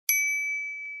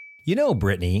You know,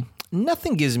 Brittany,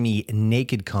 nothing gives me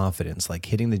naked confidence like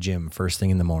hitting the gym first thing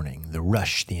in the morning. The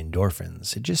rush, the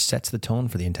endorphins, it just sets the tone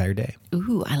for the entire day.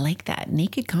 Ooh, I like that.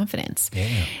 Naked confidence.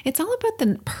 Yeah. It's all about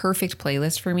the perfect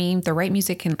playlist for me. The right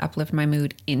music can uplift my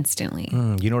mood instantly.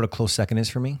 You know what a close second is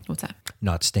for me? What's that?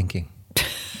 Not stinking.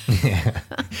 Yeah.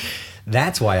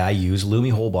 That's why I use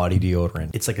Lumi Whole Body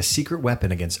Deodorant. It's like a secret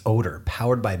weapon against odor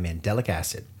powered by mandelic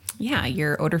acid. Yeah,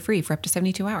 you're odor-free for up to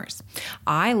 72 hours.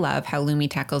 I love how Lumi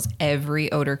tackles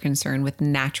every odor concern with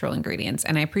natural ingredients,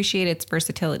 and I appreciate its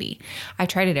versatility. I've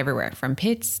tried it everywhere, from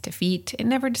pits to feet. It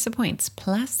never disappoints.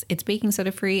 Plus, it's baking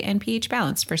soda-free and pH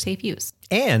balanced for safe use.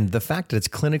 And the fact that it's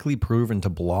clinically proven to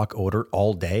block odor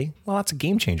all day, well, that's a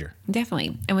game changer.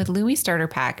 Definitely. And with Lumi Starter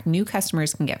Pack, new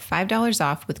customers can get $5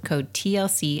 off with code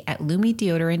TLC at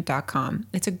lumideodorant.com.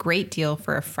 It's a great deal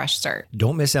for a fresh start.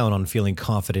 Don't miss out on feeling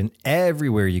confident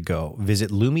everywhere you go.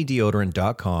 Visit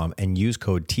lumideodorant.com and use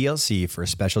code TLC for a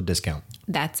special discount.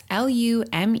 That's LUME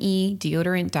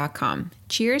deodorant.com.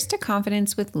 Cheers to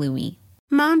confidence with Lumi.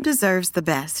 Mom deserves the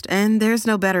best, and there's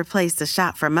no better place to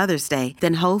shop for Mother's Day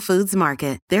than Whole Foods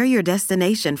Market. They're your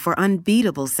destination for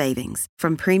unbeatable savings,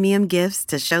 from premium gifts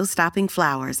to show-stopping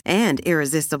flowers and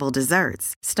irresistible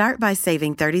desserts. Start by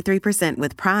saving 33%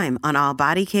 with Prime on all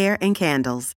body care and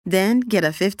candles. Then get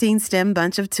a 15-stem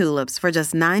bunch of tulips for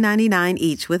just $9.99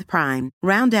 each with Prime.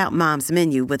 Round out Mom's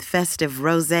menu with festive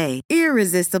rosé,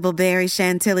 irresistible berry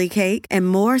chantilly cake, and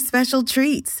more special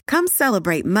treats. Come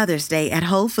celebrate Mother's Day at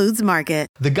Whole Foods Market.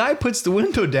 The guy puts the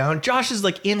window down. Josh is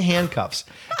like in handcuffs.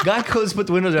 Guy goes to put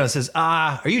the window down and says,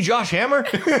 are you Josh Hammer?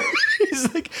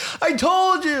 He's like, I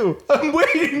told you, I'm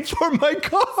waiting for my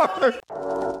car.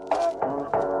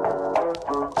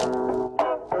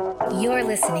 You're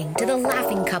listening to the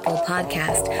Laughing Couple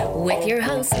podcast with your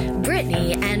hosts,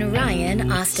 Brittany and Ryan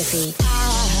Ostafy.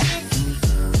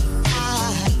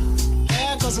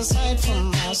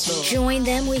 Join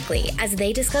them weekly as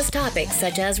they discuss topics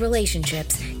such as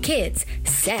relationships, kids,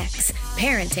 sex,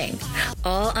 parenting,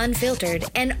 all unfiltered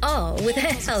and all with a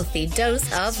healthy dose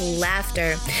of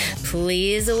laughter.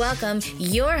 Please welcome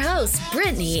your hosts,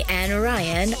 Brittany and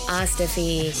Ryan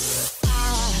Ostafy.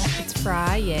 It's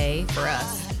Friday for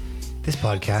us. This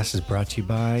podcast is brought to you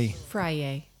by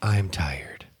Friday. I'm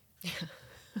tired.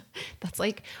 That's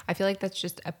like, I feel like that's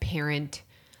just a parent.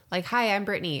 Like, hi, I'm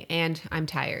Brittany, and I'm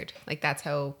tired. Like, that's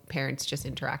how parents just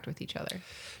interact with each other.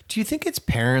 Do you think it's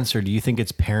parents, or do you think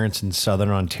it's parents in Southern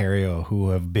Ontario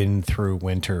who have been through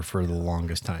winter for the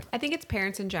longest time? I think it's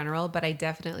parents in general, but I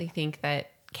definitely think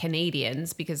that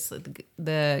Canadians, because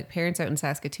the parents out in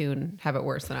Saskatoon have it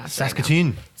worse than us. Saskatoon.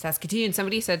 Right now. Saskatoon.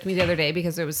 Somebody said to me the other day,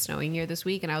 because it was snowing here this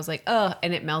week, and I was like, oh,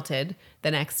 and it melted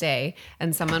the next day.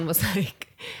 And someone was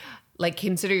like,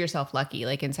 consider yourself lucky.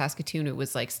 Like in Saskatoon, it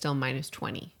was like still minus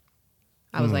 20.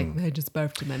 I was like, I just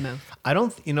barfed in my mouth. I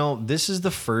don't, this is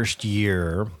the first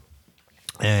year,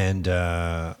 and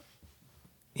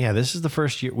this is the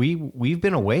first year we've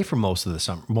been away for most of the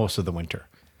summer, most of the winter.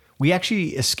 We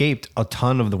actually escaped a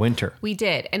ton of the winter. We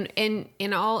did, and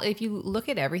in all, if you look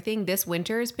at everything, this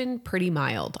winter has been pretty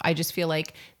mild. I just feel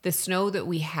like the snow that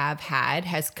we have had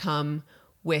has come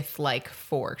with like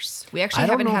force. We actually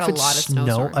haven't had a lot of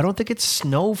snowstorms. I don't think it's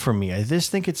snow for me. I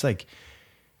just think it's like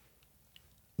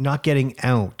not getting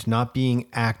out, not being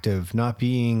active, not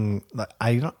being,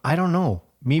 I don't know.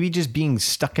 Maybe just being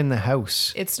stuck in the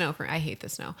house. It's snow for me. I hate the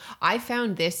snow. I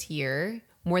found this year,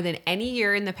 more than any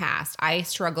year in the past, I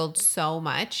struggled so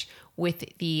much with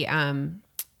the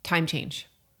time change,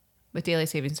 with daylight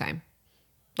savings time.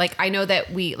 Like, I know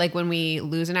that when we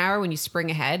lose an hour, when you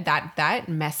spring ahead, that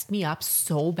messed me up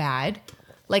so bad.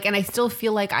 Like, and I still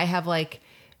feel like I have like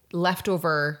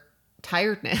leftover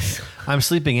tiredness. I'm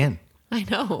sleeping in. I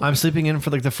know. I'm sleeping in for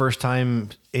like the first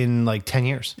time in like 10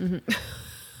 years.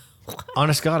 Mm-hmm.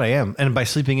 Honest God, I am. And by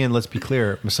sleeping in, let's be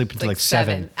clear, I'm sleeping till like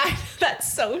 7.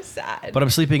 That's so sad. But I'm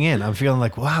sleeping in. I'm feeling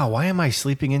like, wow, why am I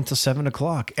sleeping in till 7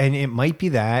 o'clock? And it might be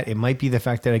that. It might be the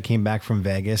fact that I came back from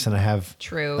Vegas and I have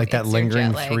like that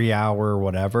lingering 3 hour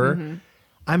whatever. Mm-hmm.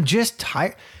 I'm just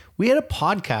tired. We had a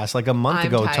podcast like a month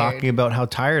ago talking about how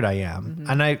tired I am.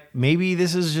 Mm-hmm. And maybe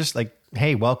this is just like,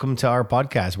 hey, welcome to our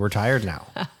podcast. We're tired now.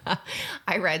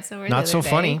 I read somewhere not so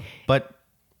funny, but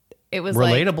it was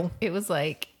relatable. Like, it was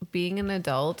like being an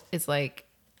adult is like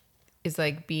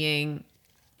being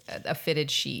a fitted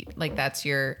sheet. Like that's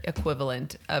your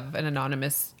equivalent of an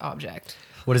anonymous object.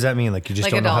 What does that mean? Like you just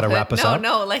like don't know how to wrap us up?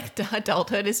 No, like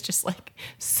adulthood is just like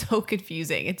so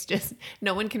confusing. It's just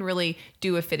no one can really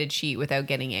do a fitted sheet without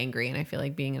getting angry. And I feel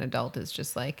like being an adult is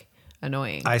just like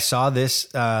annoying. I saw this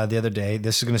the other day.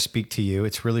 This is going to speak to you.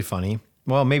 It's really funny.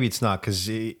 Well, maybe it's not because,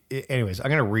 anyways, I'm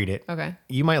going to read it. Okay.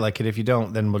 You might like it. If you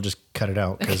don't, then we'll just cut it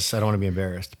out because I don't want to be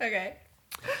embarrassed. Okay.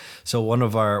 So one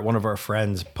of our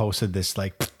friends posted this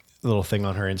like little thing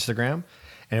on her Instagram,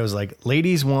 and it was like,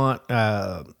 ladies, what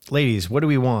do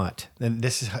we want? And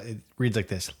this is how it reads like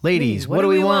this. Ladies, what do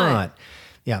we want?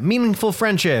 Yeah. Meaningful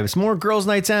friendships, more girls'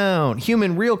 nights out,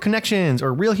 real connections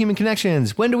or real human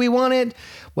connections. When do we want it?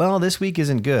 Well, this week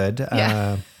isn't good.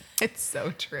 Yeah. It's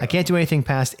so true. I can't do anything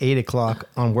past 8 o'clock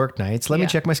on work nights. Let me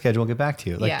check my schedule and get back to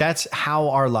you. Like that's how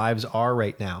our lives are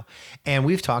right now. And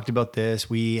we've talked about this.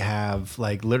 We have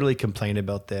like literally complained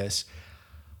about this.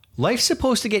 Life's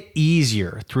supposed to get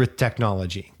easier through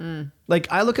technology. Like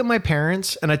I look at my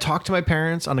parents and I talk to my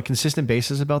parents on a consistent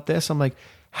basis about this. I'm like,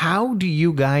 how did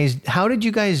you guys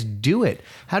do it?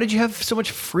 How did you have so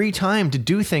much free time to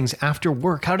do things after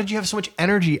work? How did you have so much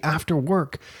energy after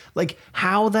work? Like,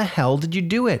 how the hell did you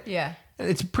do it? Yeah.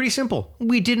 It's pretty simple.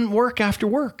 We didn't work after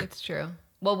work. It's true.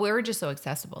 Well, we're just so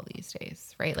accessible these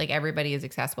days, right? Like everybody is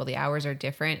accessible. The hours are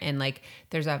different. And like,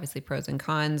 there's obviously pros and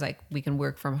cons. Like we can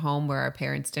work from home where our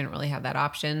parents didn't really have that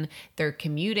option. They're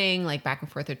commuting like back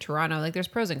and forth to Toronto. Like there's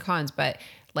pros and cons, but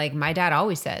like my dad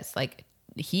always says, like,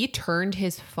 he turned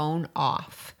his phone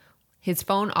off.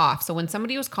 So when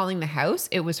somebody was calling the house,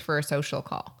 it was for a social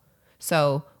call.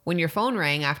 So when your phone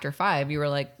rang after 5, you were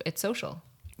like, it's social.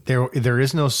 There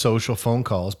is no social phone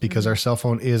calls because our cell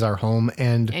phone is our home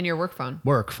and your work phone.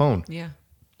 Work phone. Yeah.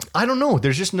 I don't know.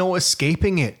 There's just no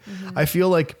escaping it. I feel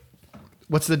like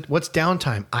what's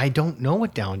downtime? I don't know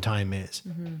what downtime is.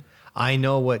 I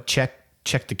know what check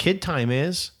the kid time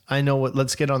is. I know what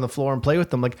let's get on the floor and play with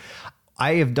them. Like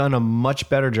I have done a much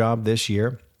better job this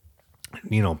year,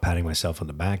 patting myself on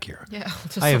the back here. Yeah.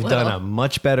 I have done a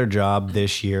much better job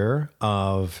this year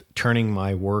of turning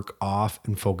my work off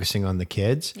and focusing on the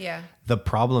kids. Yeah. The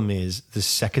problem is the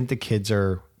second the kids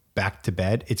are back to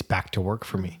bed, it's back to work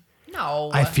for me.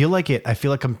 No. I feel like it. I feel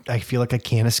like I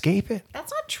can't escape it.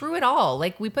 That's not true at all.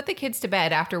 Like we put the kids to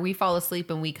bed after we fall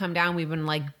asleep and we come down, we've been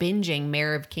like binging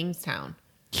Mayor of Kingstown.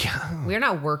 Yeah. We're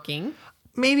not working.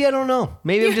 Maybe I don't know.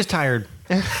 Maybe I'm just tired.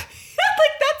 Like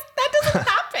that doesn't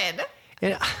happen.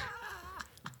 Yeah.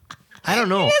 I don't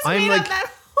know.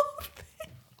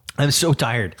 I'm so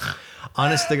tired.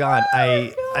 Honest to God,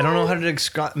 I don't know how to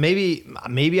describe.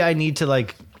 Maybe I need to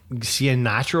like see a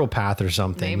natural path or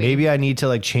something. Maybe I need to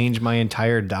like change my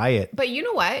entire diet. But you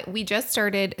know what? We just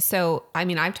started. So, I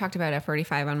mean, I've talked about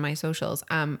F45 on my socials.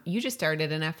 You just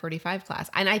started an F45 class.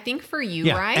 And I think for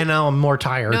you, right? And now I'm more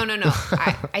tired. No.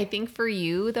 I think for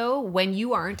you though, when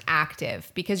you aren't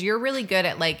active, because you're really good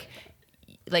at like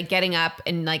getting up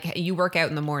and like you work out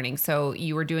in the morning. So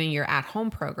you were doing your at-home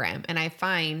program. And I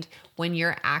find when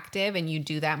you're active and you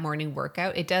do that morning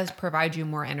workout, it does provide you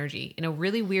more energy in a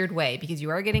really weird way because you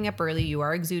are getting up early, you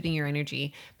are exuding your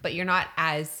energy, but you're not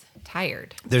as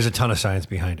tired. There's a ton of science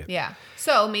behind it. Yeah.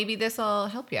 So maybe this will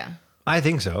help you. I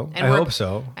think so. I hope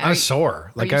so. I'm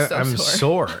sore. Like I'm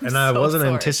sore. And I wasn't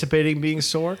anticipating being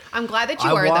sore. I'm glad that you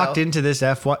I walked into this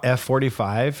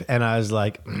F45 and I was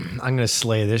like, I'm going to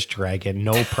slay this dragon.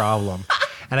 No problem.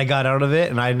 And I got out of it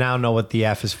and I now know what the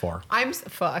F is for.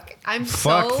 Fuck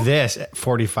this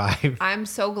 45. I'm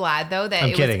so glad though that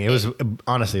I'm kidding. It was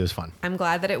honestly, it was fun. I'm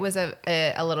glad that it was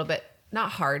a little bit not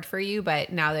hard for you,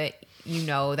 but now that you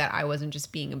know that I wasn't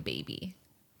just being a baby.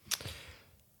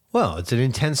 Well, it's an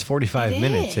intense 45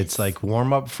 minutes. It's like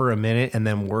warm up for a minute and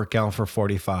then work out for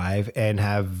 45 and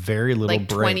have very little like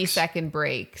breaks. 20-second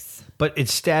breaks. But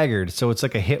it's staggered. So it's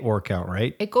like a HIIT workout,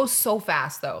 right? It goes so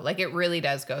fast though. Like it really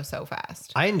does go so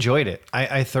fast. I enjoyed it.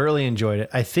 I thoroughly enjoyed it.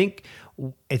 I think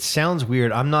it sounds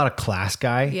weird. I'm not a class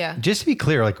guy. Yeah. Just to be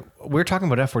clear, like we're talking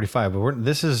about F45,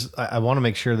 but I want to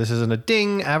make sure this isn't a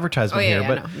ding advertisement here.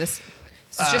 But no. This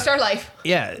is just our life.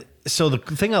 Yeah. So the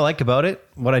thing I like about it,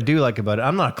 what I do like about it,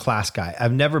 I'm not a class guy.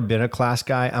 I've never been a class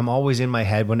guy. I'm always in my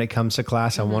head when it comes to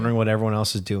class. I'm wondering what everyone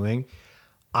else is doing.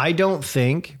 I don't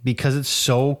think because it's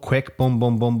so quick, boom,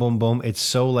 boom, boom, boom, boom. It's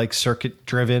so like circuit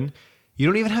driven. You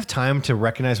don't even have time to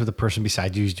recognize what the person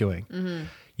beside you is doing. Mm-hmm.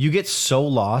 You get so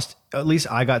lost. At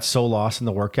least I got so lost in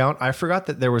the workout. I forgot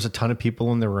that there was a ton of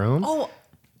people in the room. Oh,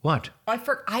 what?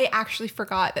 I actually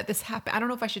forgot that this happened. I don't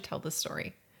know if I should tell this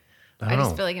story. I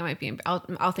just feel like it might be.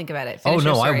 I'll think about it. Finish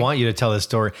I want you to tell this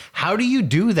story. How do you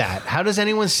do that? How does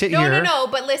anyone sit here? No.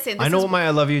 But listen, I know what my I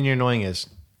love you and you're annoying is.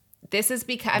 This is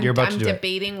because I'm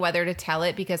debating whether to tell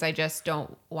it because I just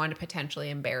don't want to potentially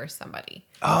embarrass somebody.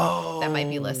 That might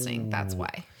be listening. That's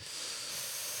why.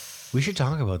 We should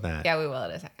talk about that. Yeah, we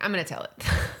will. I'm going to tell it.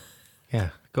 Yeah,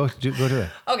 go do it.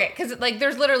 Okay, because like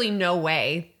there's literally no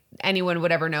way anyone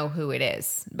would ever know who it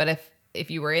is. But if if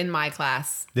you were in my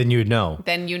class, then you'd know.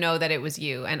 Then you know that it was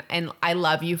you. And I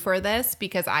love you for this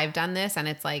because I've done this and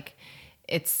it's like,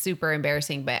 it's super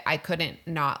embarrassing, but I couldn't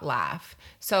not laugh.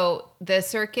 So the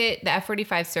circuit, the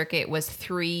F45 circuit was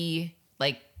 3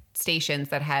 like stations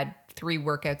that had 3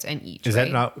 workouts in each. Is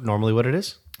that not normally what it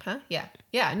is? Huh? Yeah.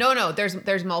 Yeah. No.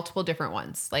 There's multiple different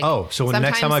ones. Like, so when the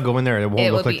next time I go in there, it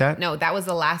won't look like that? No, that was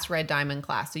the last Red Diamond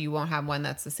class. So you won't have one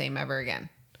that's the same ever again.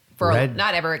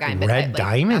 Not ever again, but Red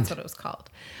Diamond? That's what it was called.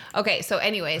 Okay. So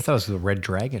anyways. I thought it was the Red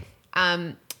Dragon.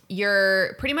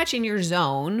 You're pretty much in your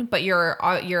zone, but you're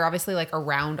obviously like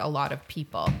around a lot of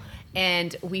people.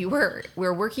 And we were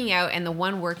working out, and the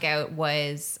one workout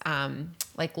was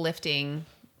like lifting,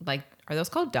 like, are those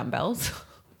called dumbbells?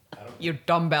 Your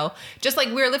dumbbell. Just like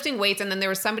we were lifting weights, and then there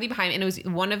was somebody behind, and it was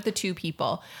one of the 2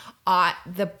 people.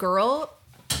 The girl,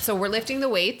 so we're lifting the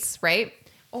weights, right?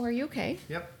 Oh, are you okay?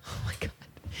 Yep. Oh my God.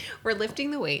 We're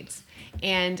lifting the weights,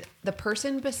 and the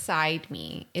person beside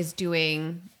me is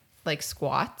doing like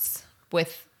squats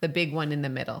with the big one in the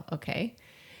middle, okay?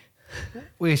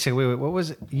 Wait a second, wait, what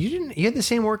was it? You had the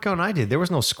same workout I did. There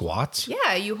was no squats.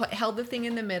 Yeah, you held the thing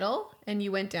in the middle and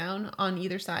you went down on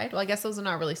either side. Well, I guess those are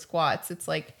not really squats. It's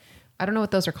like, I don't know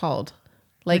what those are called.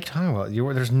 Like, what are you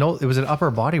talking about? It was an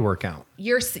upper body workout.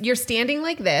 You're standing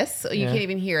like this, so you can't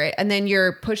even hear it. And then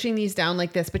you're pushing these down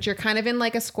like this, but you're kind of in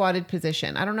like a squatted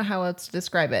position. I don't know how else to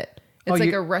describe it. It's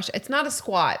like a rush. It's not a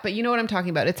squat, but you know what I'm talking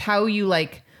about. It's how you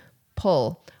like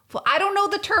pull. Well, I don't know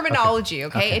the terminology,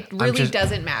 okay? It really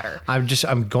doesn't matter.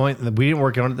 I'm going, we didn't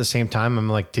work on it at the same time. I'm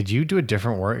like, did you do a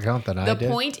different workout than I did? The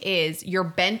point is, you're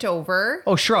bent over.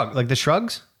 Oh, shrug, like the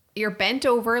shrugs? You're bent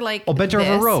over like bent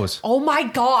over rows. Oh my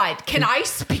God. Can I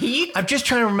speak? I'm just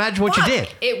trying to imagine what you did.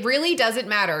 It really doesn't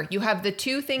matter. You have the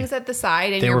 2 things at the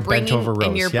side and they you're were bent over rows.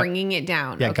 And you're bringing it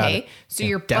down. Yeah, okay. got it. So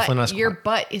Yeah, your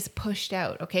butt is pushed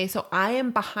out. Okay. So I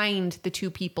am behind the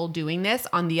 2 people doing this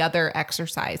on the other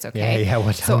exercise. Okay.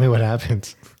 Yeah. Tell me what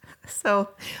happens. So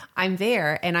I'm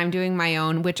there and I'm doing my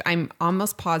own, which I'm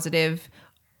almost positive.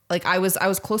 Like I was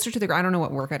closer to the ground. I don't know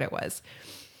what workout it was.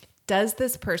 Does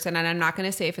this person, and I'm not going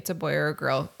to say if it's a boy or a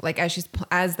girl, like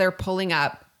as they're pulling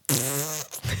up.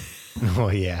 Oh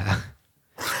yeah.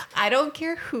 I don't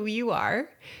care who you are.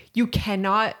 You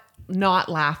cannot not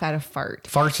laugh at a fart.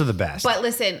 Farts are the best. But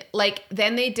listen, like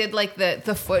then they did like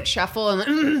the foot shuffle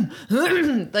and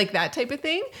like that type of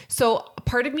thing. So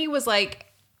part of me was like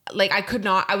I could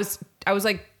not, I was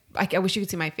like, I wish you could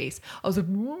see my face. I was like,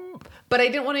 but I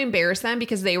didn't want to embarrass them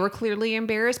because they were clearly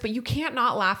embarrassed, but you can't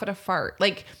not laugh at a fart.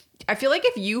 Like, I feel like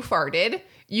if you farted,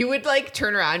 you would like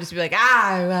turn around and just be like,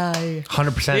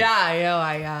 100%.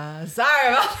 Yeah, sorry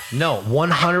about that. No,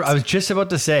 100. I was just about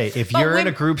to say, if you're in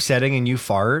a group setting and you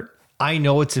fart, I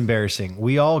know it's embarrassing.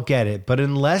 We all get it. But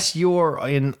unless your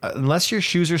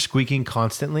shoes are squeaking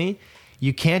constantly,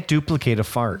 you can't duplicate a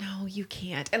fart. No, you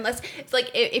can't. Unless it's like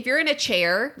if you're in a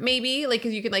chair, maybe like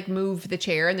you can like move the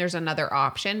chair and there's another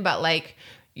option. But like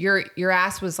your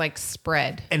ass was like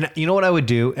spread. And you know what I would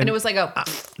do? And it was like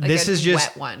this is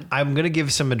just wet one. I'm gonna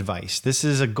give some advice. This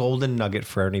is a golden nugget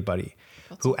for anybody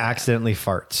who accidentally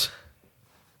farts.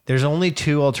 There's only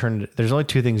 2 There's only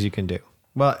 2 things you can do.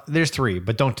 Well, there's 3,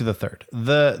 but don't do the third.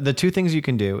 The 2 things you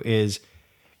can do is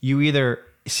you either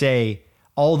say,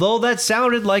 although that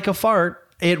sounded like a fart,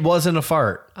 it wasn't a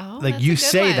fart. Oh, like that's you a good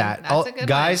say one. that. That's a good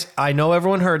guys, one. I know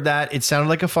everyone heard that. It sounded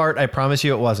like a fart. I promise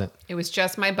you it wasn't. It was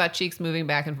just my butt cheeks moving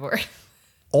back and forth.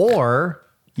 Or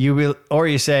you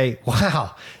say,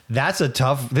 wow, this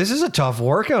is a tough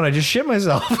workout. I just shit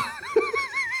myself. I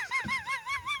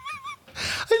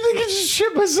think I just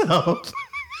shit myself.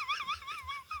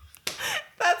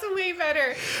 That's way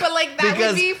better. But like that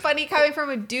would be funny coming from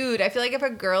a dude. I feel like if a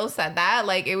girl said that,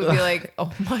 like it would be like,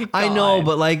 oh my God. I know,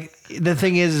 but like the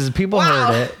thing is people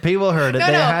heard it. People heard it.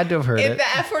 They had to have heard it. The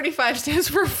F45 stands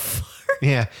for fart.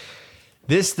 Yeah.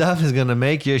 This stuff is going to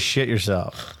make you shit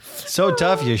yourself. So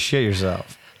tough you shit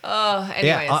yourself. Oh,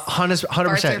 anyways. Yeah,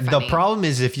 100%. The problem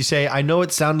is if you say, I know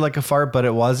it sounded like a fart, but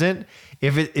it wasn't.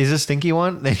 If it is a stinky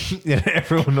one, then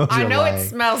everyone knows you're lying. It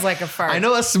smells like a fart. I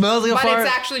know it smells like a fart. But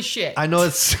it's actually shit. I know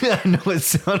it sounded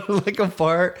like a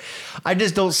fart. I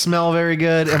just don't smell very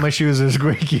good and my shoes are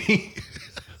squeaky.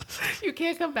 You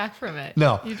can't come back from it.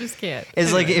 No. You just can't.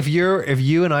 It's like if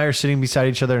you and I are sitting beside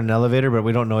each other in an elevator, but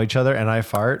we don't know each other and I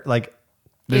fart, like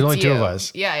there's only 2 of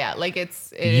us. Yeah. Like it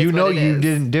you know you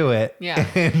didn't do it. Yeah.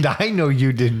 And I know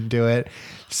you didn't do it.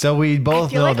 So we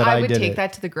both know that I did it. I would take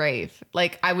that to the grave.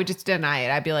 Like I would just deny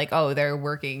it. I'd be like, oh, they're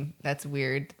working. That's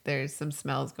weird. There's some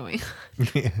smells going on.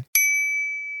 Yeah.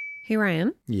 Hey,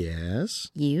 Ryan.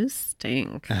 Yes? You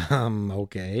stink.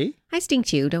 Okay. I stink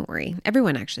too, don't worry.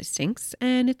 Everyone actually stinks,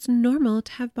 and it's normal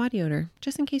to have body odor,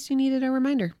 just in case you needed a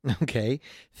reminder. Okay.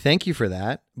 Thank you for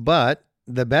that. But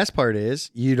the best part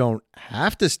is you don't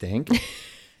have to stink.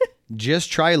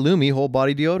 Just try Lumi Whole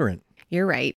Body Deodorant. You're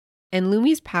right. And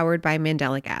Lumi's powered by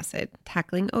mandelic acid,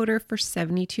 tackling odor for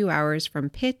 72 hours from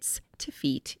pits to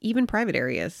feet, even private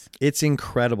areas. It's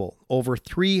incredible. Over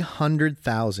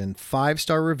 300,000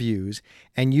 5-star reviews,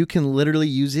 and you can literally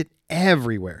use it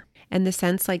everywhere. And the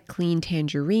scents like clean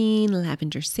tangerine,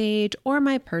 lavender sage, or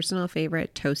my personal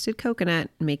favorite, toasted coconut,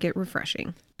 make it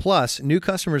refreshing. Plus, new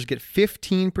customers get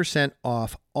 15%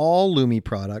 off all Lumi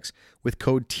products with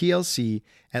code TLC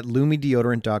at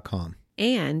lumideodorant.com.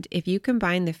 And if you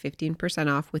combine the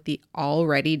 15% off with the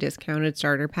already discounted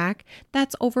starter pack,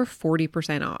 that's over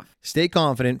 40% off. Stay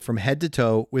confident from head to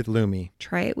toe with Lumi.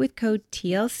 Try it with code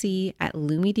TLC at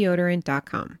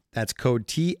lumideodorant.com. That's code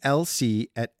TLC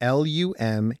at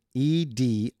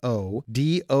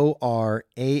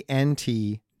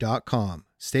LUMEDODORANT.com.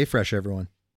 Stay fresh, everyone.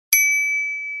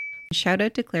 Shout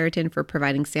out to Claritin for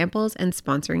providing samples and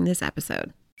sponsoring this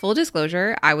episode. Full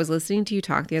disclosure, I was listening to you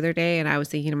talk the other day and I was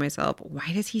thinking to myself,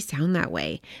 why does he sound that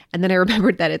way? And then I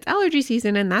remembered that it's allergy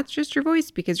season and that's just your voice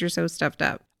because you're so stuffed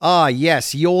up. Ah,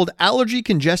 yes, the old allergy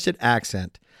congested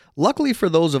accent. Luckily for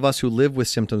those of us who live with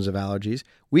symptoms of allergies,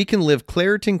 we can live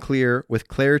Claritin Clear with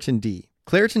Claritin D.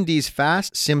 Claritin D's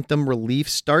fast symptom relief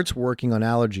starts working on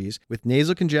allergies with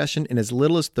nasal congestion in as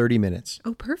little as 30 minutes.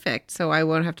 Oh, perfect. So I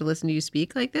won't have to listen to you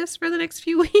speak like this for the next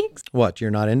few weeks. What,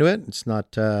 you're not into it? It's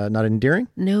not endearing?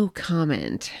 No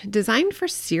comment. Designed for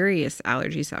serious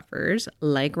allergy sufferers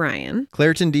like Ryan.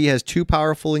 Claritin D has 2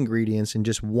 powerful ingredients in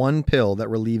just 1 pill that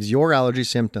relieves your allergy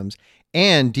symptoms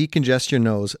and decongest your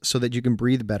nose so that you can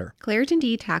breathe better. Claritin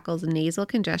D tackles nasal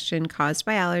congestion caused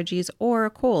by allergies or a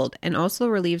cold and also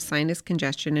relieves sinus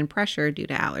congestion and pressure due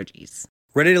to allergies.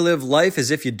 Ready to live life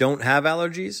as if you don't have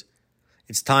allergies?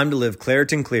 It's time to live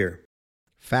Claritin Clear.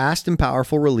 Fast and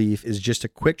powerful relief is just a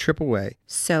quick trip away.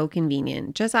 So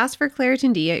convenient. Just ask for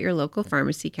Claritin D at your local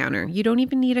pharmacy counter. You don't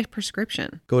even need a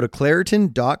prescription. Go to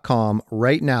Claritin.com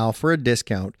right now for a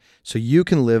discount so you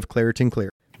can live Claritin Clear.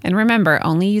 And remember,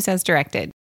 only use as directed.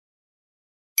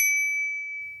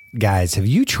 Guys, have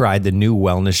you tried the new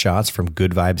wellness shots from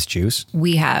Good Vibes Juice?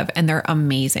 We have, and they're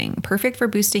amazing. Perfect for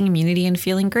boosting immunity and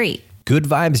feeling great. Good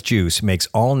Vibes Juice makes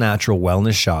all-natural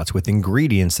wellness shots with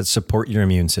ingredients that support your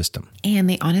immune system. And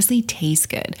they honestly taste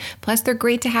good. Plus, they're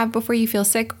great to have before you feel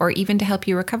sick or even to help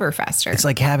you recover faster. It's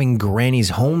like having Granny's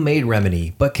homemade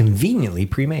remedy, but conveniently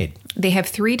pre-made. They have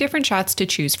 3 different shots to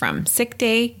choose from: Sick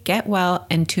Day, Get Well,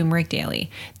 and Turmeric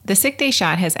Daily. The Sick Day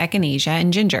shot has echinacea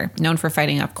and ginger, known for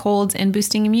fighting off colds and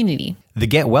boosting immunity. The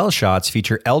Get Well shots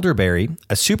feature elderberry,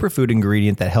 a superfood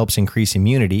ingredient that helps increase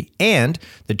immunity, and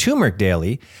the Turmeric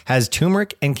Daily has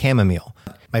turmeric and chamomile.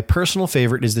 My personal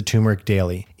favorite is the Turmeric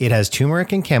Daily. It has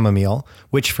turmeric and chamomile,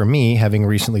 which for me, having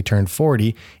recently turned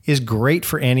 40, is great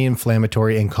for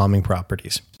anti-inflammatory and calming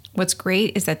properties. What's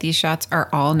great is that these shots are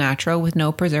all natural with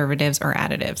no preservatives or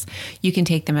additives. You can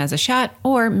take them as a shot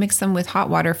or mix them with hot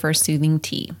water for a soothing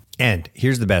tea. And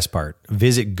here's the best part.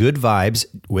 Visit goodvibes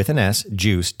with an S,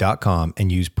 juice.com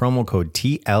and use promo code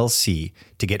TLC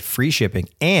to get free shipping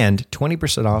and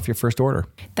 20% off your first order.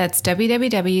 That's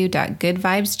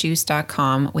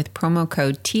www.goodvibesjuice.com with promo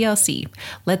code TLC.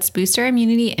 Let's boost our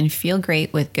immunity and feel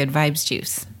great with Good Vibes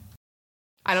Juice.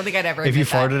 I don't think I'd ever. If you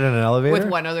farted in an elevator with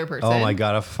one other person. Oh my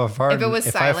god! If I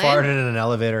farted in an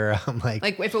elevator, I'm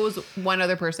like if it was one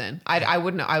other person, I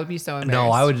wouldn't. I would be so embarrassed. No,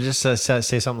 I would just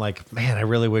say something like, "Man, I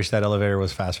really wish that elevator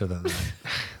was faster than that."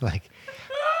 Like,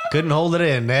 couldn't hold it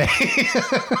in. Eh?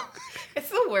 It's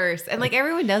the worst, and like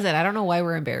everyone does it. I don't know why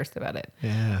we're embarrassed about it.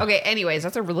 Yeah. Okay. Anyways,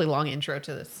 that's a really long intro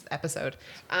to this episode.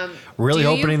 Really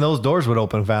hoping those doors would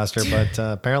open faster, but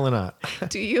apparently not.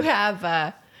 Do you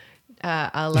have?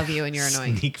 I love you and you're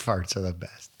annoying. Sneak farts are the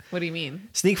best. What do you mean?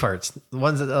 Sneak farts, the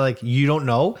ones that are like you don't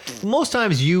know. Most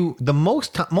times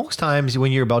most times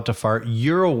when you're about to fart,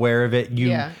 you're aware of it. You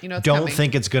don't coming.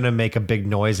 think it's gonna make a big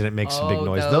noise, and it makes a big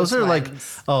noise. Those are ones. Like,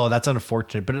 oh, that's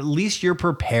unfortunate. But at least you're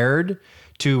prepared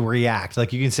to react.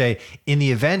 Like you can say, in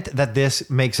the event that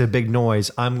this makes a big noise,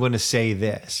 I'm going to say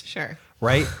this. Sure.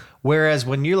 Right. Whereas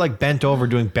when you're like bent over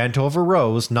doing bent over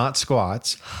rows, not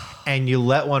squats, and you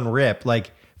let one rip, like.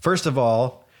 First of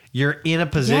all, you're in a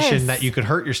position that you could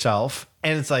hurt yourself.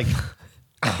 And it's like,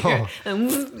 oh,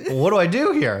 what do I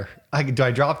do here? Do I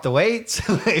drop the weights?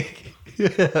 I'm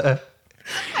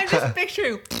just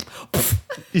picturing.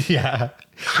 Yeah.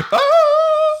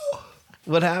 Oh!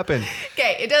 What happened?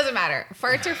 Okay, it doesn't matter.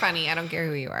 Farts are funny. I don't care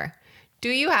who you are. Do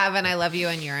you have an I love you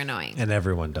and you're annoying? And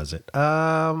everyone does it.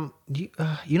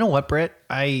 You know what, Britt?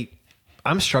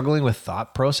 I'm struggling with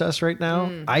thought process right now.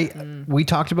 We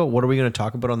talked about what are we going to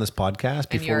talk about on this podcast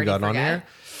before we got on here.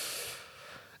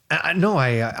 No,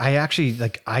 I actually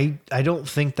like I don't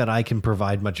think that I can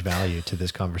provide much value to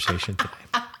this conversation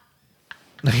today.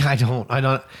 Like, I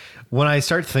don't. When I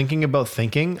start thinking about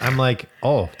thinking, I'm like,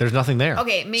 oh, there's nothing there.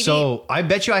 Okay, maybe. So I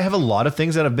bet you I have a lot of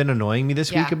things that have been annoying me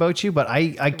this week about you, but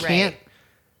I can't. Right.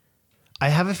 I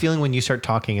have a feeling when you start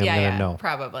talking, I'm going to know.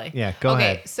 Probably. Yeah, go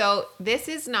ahead. Okay, so this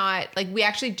is not, like, we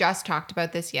actually just talked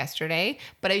about this yesterday,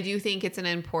 but I do think it's an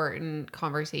important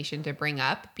conversation to bring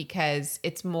up because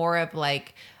it's more of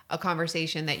like a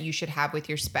conversation that you should have with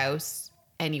your spouse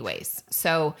anyways.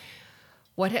 So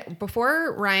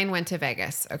before Ryan went to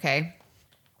Vegas, okay,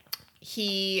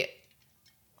 he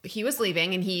was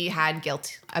leaving and he had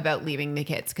guilt about leaving the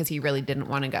kids because he really didn't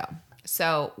want to go.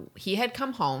 So he had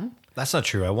come home. That's not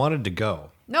true. I wanted to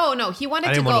go. No, he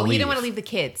wanted to go. He didn't want to leave the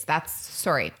kids.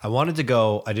 Sorry. I wanted to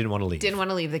go. I didn't want to leave. Didn't want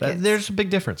to leave the kids. There's a big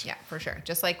difference. Yeah, for sure.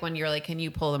 Just like when you're like, can you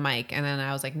pull the mic? And then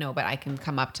I was like, no, but I can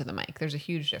come up to the mic. There's a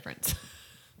huge difference.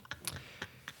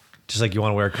 Just like you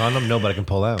want to wear a condom? No, but I can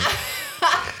pull out.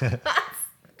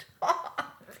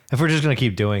 If we're just going to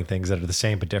keep doing things that are the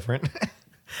same but different. No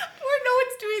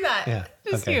one's doing that. Yeah.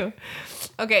 Just you.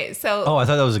 Okay, so. Oh, I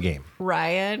thought that was a game.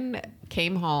 Ryan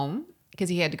came home because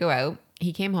he had to go out.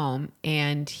 He came home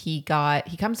and he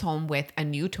comes home with a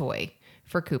new toy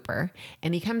for Cooper.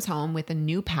 And he comes home with a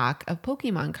new pack of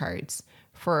Pokemon cards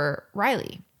for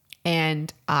Riley.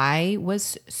 And I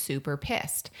was super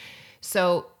pissed.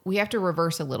 So we have to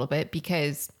reverse a little bit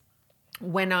because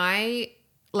when I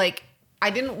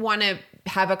didn't want to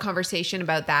have a conversation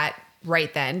about that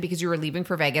right then because you were leaving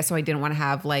for Vegas. So I didn't want to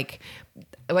have I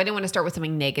didn't want to start with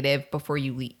something negative before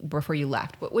you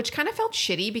left, which kind of felt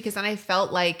shitty because then I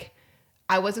felt like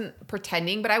I wasn't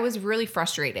pretending, but I was really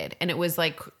frustrated. And it was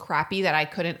like crappy that I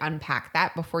couldn't unpack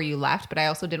that before you left, but I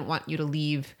also didn't want you to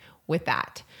leave with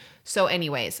that. So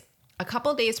anyways, a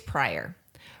couple days prior,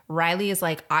 Riley is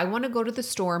like, I want to go to the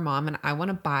store, Mom, and I want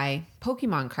to buy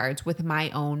Pokemon cards with my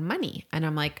own money. And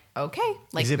I'm like, okay.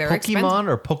 Like, is it they're Pokemon expensive.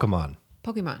 or Pokemon?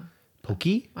 Pokemon.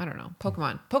 Pokey? I don't know.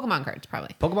 Pokemon cards,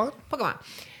 probably. Pokemon.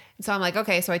 So I'm like,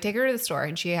 okay. So I take her to the store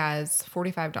and she has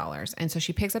 $45. And so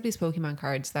she picks up these Pokemon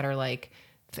cards that are like,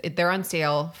 they're on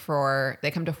sale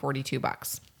they come to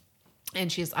 $42.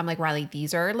 And I'm like, Riley,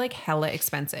 these are like hella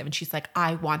expensive. And she's like,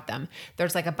 I want them.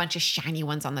 There's like a bunch of shiny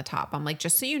ones on the top. I'm like,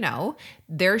 just so you know,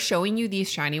 they're showing you these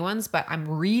shiny ones, but I'm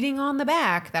reading on the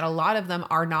back that a lot of them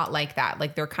are not like that.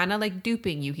 Like they're kind of like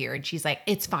duping you here. And she's like,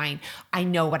 it's fine. I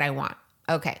know what I want.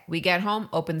 Okay. We get home,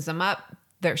 opens them up.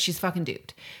 She's fucking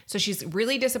duped. So she's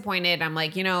really disappointed. I'm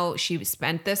like, she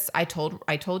spent this. I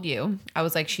told you, I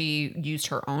was like, she used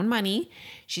her own money.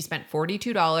 She spent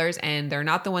 $42 and they're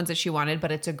not the ones that she wanted,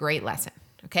 but it's a great lesson.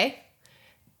 Okay.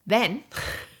 Then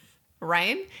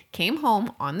Ryan came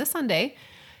home on the Sunday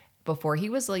before he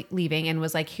was leaving and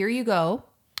was like, here you go.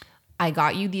 I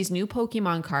got you these new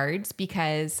Pokemon cards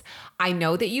because I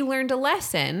know that you learned a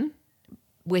lesson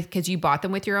because you bought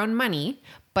them with your own money,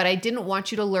 but I didn't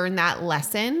want you to learn that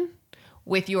lesson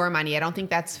with your money. I don't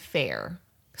think that's fair.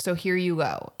 So here you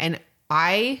go. And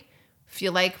I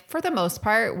feel like for the most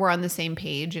part, we're on the same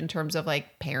page in terms of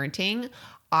like parenting.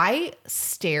 I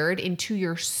stared into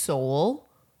your soul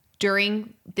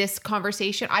during this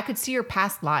conversation. I could see your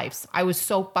past lives. I was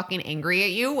so fucking angry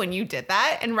at you when you did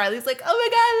that. And Riley's like, oh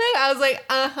my God. I was like,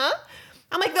 uh-huh.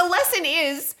 I'm like, the lesson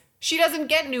is she doesn't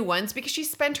get new ones because she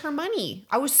spent her money.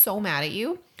 I was so mad at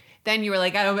you. Then you were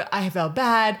like, I felt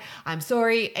bad. I'm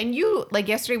sorry. And you, like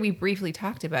yesterday, we briefly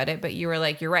talked about it, but you were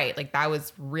like, you're right. Like that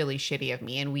was really shitty of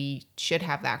me. And we should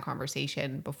have that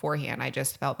conversation beforehand. I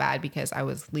just felt bad because I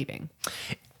was leaving.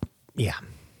 Yeah.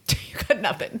 You got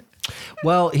nothing.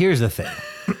 Well, here's the thing.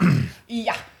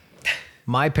 Yeah.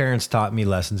 My parents taught me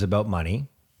lessons about money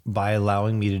by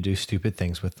allowing me to do stupid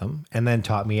things with them and then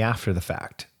taught me after the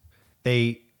fact.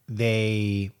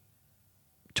 They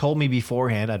told me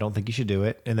beforehand, I don't think you should do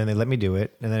it. And then they let me do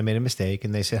it. And then I made a mistake.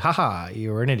 And they said, haha,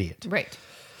 you were an idiot. Right.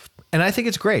 And I think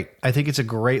it's great. I think it's a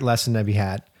great lesson to be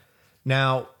had.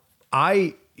 Now,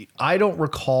 I don't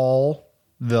recall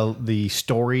the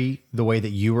story the way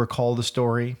that you recall the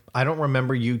story. I don't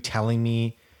remember you telling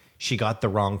me she got the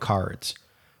wrong cards.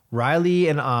 Riley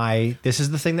and I, this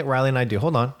is the thing that Riley and I do.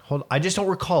 Hold on. I just don't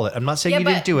recall it. I'm not saying you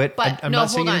didn't do it. I'm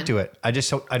not saying you didn't do it. I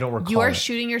don't recall it. You are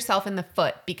shooting yourself in the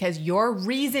foot because your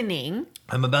reasoning.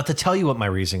 I'm about to tell you what my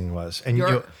reasoning was. And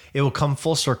it will come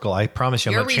full circle. I promise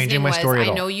you. I'm not changing my story at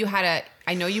all.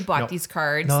 I know you bought these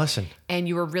cards. No, listen. And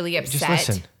you were really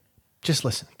upset. Just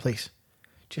listen, please.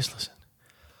 Just listen.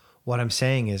 What I'm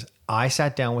saying is I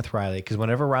sat down with Riley because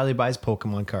whenever Riley buys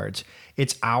Pokemon cards,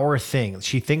 it's our thing.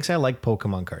 She thinks I like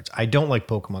Pokemon cards. I don't like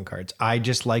Pokemon cards. I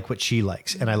just like what she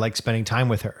likes and I like spending time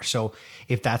with her. So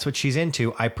if that's what she's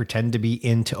into, I pretend to be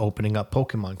into opening up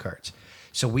Pokemon cards.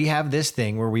 So we have this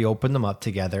thing where we open them up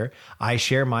together. I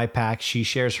share my pack. She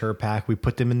shares her pack. We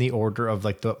put them in the order of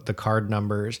like the card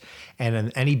numbers, and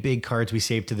then any big cards we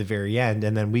save to the very end.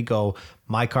 And then we go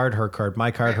my card, her card,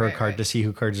 my card, her card to see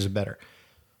who cards is better.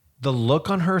 The look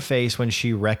on her face when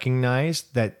she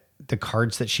recognized that the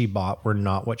cards that she bought were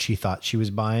not what she thought she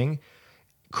was buying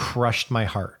crushed my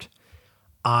heart.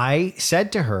 I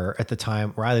said to her at the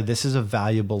time, Riley, this is a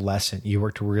valuable lesson. You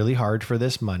worked really hard for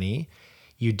this money.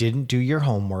 You didn't do your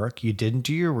homework, you didn't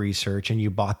do your research, and you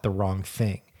bought the wrong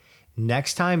thing.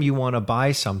 Next time you want to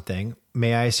buy something,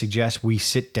 may I suggest we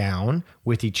sit down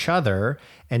with each other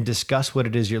and discuss what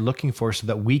it is you're looking for so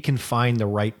that we can find the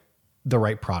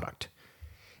right product.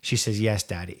 She says, yes,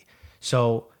 Daddy.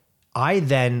 So I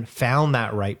then found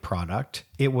that right product.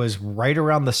 It was right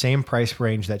around the same price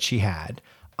range that she had.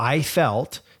 I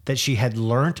felt that she had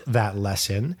learned that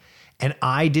lesson, and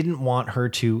I didn't want her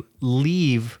to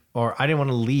leave, or I didn't want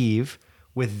to leave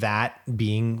with that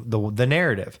being the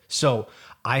narrative. So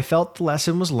I felt the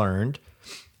lesson was learned.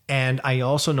 And I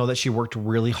also know that she worked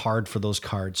really hard for those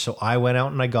cards. So I went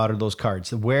out and I got her those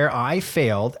cards. Where I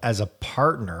failed as a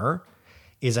partner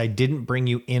is I didn't bring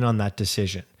you in on that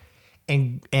decision.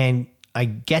 And I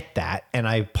get that, and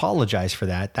I apologize for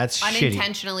that. That's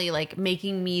unintentionally shitty. Like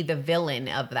making me the villain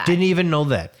of that. Didn't even know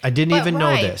that. I didn't even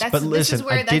know this. But listen,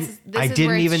 I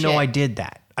didn't even know I did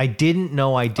that. I didn't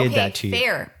know I did that to you.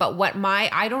 Fair. But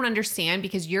I don't understand,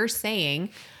 because you're saying,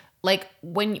 like,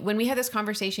 when we had this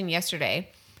conversation yesterday,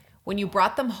 when you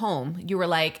brought them home, you were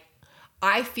like,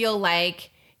 I feel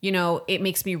like, you know, it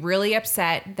makes me really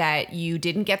upset that you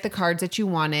didn't get the cards that you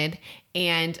wanted.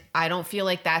 And I don't feel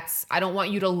like I don't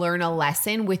want you to learn a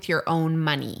lesson with your own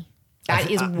money. That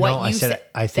is what you said.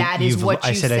 I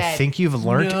think you've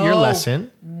learned your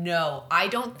lesson. No, I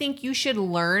don't think you should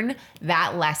learn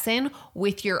that lesson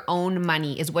with your own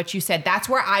money, is what you said. That's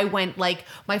where I went, like,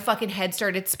 my fucking head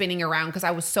started spinning around because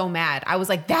I was so mad. I was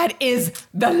like, that is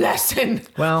the lesson.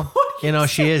 Well, you know,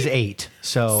 she is 8.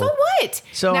 So what?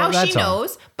 So now she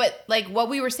knows. But like what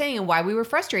we were saying and why we were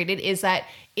frustrated is that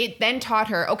it then taught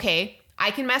her, okay,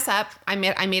 I can mess up. I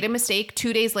made a mistake.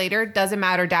 2 days later, doesn't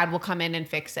matter. Dad will come in and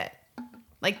fix it.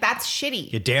 Like, that's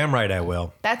shitty. You're damn right I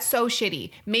will. That's so shitty.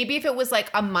 Maybe if it was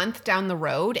like a month down the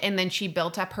road and then she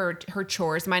built up her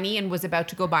chores money and was about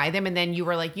to go buy them, and then you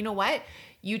were like, you know what?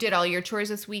 You did all your chores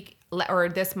this week or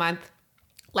this month.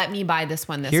 Let me buy this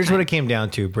one Here's time. What it came down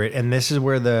to, Britt, and this is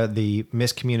where the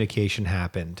miscommunication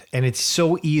happened. And it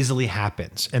so easily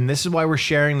happens. And this is why we're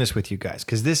sharing this with you guys,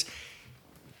 because this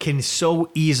can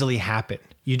so easily happen.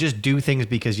 You just do things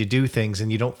because you do things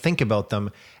and you don't think about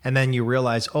them. And then you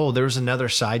realize, oh, there's another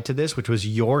side to this, which was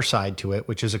your side to it,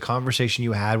 which is a conversation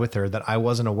you had with her that I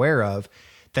wasn't aware of,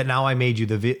 that now I made you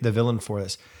the villain for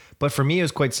this. But for me, it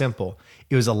was quite simple.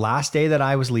 It was the last day that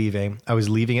I was leaving. I was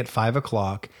leaving at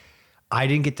 5:00. I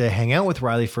didn't get to hang out with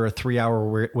Riley for a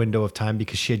 3-hour window of time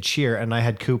because she had cheer and I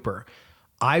had Cooper.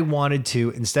 I wanted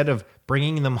to, instead of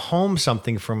bringing them home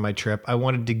something from my trip, I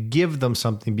wanted to give them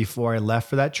something before I left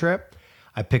for that trip.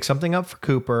 I picked something up for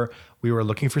Cooper. We were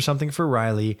looking for something for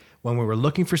Riley. When we were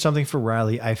looking for something for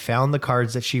Riley, I found the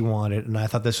cards that she wanted, and I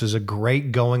thought this was a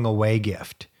great going away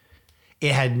gift.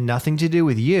 It had nothing to do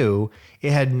with you.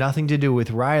 It had nothing to do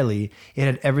with Riley. It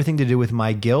had everything to do with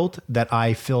my guilt that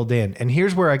I filled in. And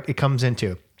here's where it comes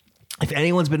into. If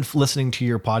anyone's been listening to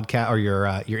your podcast or your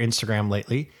Instagram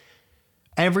lately,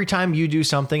 every time you do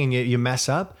something and you mess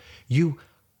up, you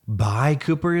buy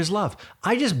Cooper his love.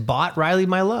 I just bought Riley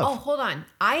my love. Oh, hold on.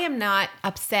 I am not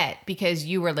upset because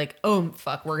you were like, oh,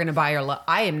 fuck, we're going to buy her love.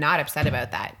 I am not upset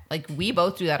about that. Like, we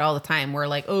both do that all the time. We're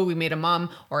like, oh, we made a mom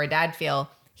or a dad feel,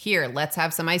 here, let's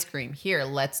have some ice cream. Here,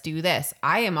 let's do this.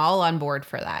 I am all on board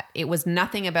for that. It was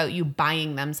nothing about you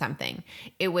buying them something.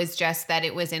 It was just that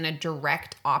it was in a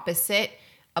direct opposite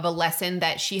of a lesson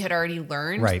that she had already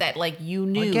learned, right, that like you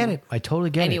knew. I get it. I totally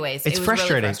get it. Anyways, it's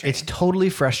frustrating. Really frustrating. It's totally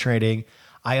frustrating.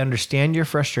 I understand your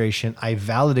frustration. I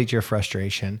validate your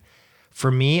frustration.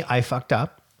 For me, I fucked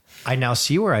up. I now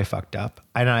see where I fucked up,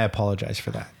 and I apologize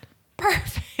for that.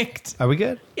 Perfect. Are we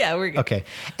good? Yeah, we're good. Okay.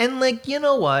 And like, you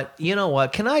know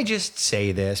what? Can I just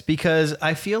say this? Because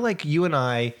I feel like you and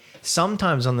I,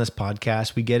 sometimes on this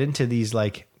podcast, we get into these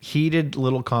like heated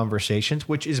little conversations,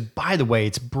 which is, by the way,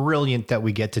 it's brilliant that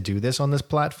we get to do this on this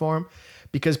platform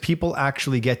because people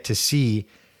actually get to see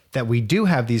that we do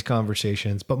have these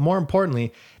conversations, but more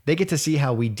importantly, they get to see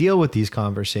how we deal with these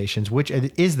conversations, which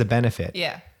is the benefit.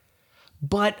 Yeah.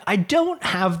 but I don't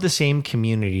have the same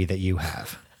community that you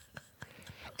have.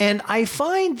 And I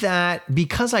find that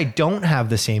because I don't have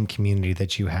the same community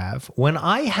that you have, when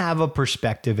I have a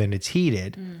perspective and it's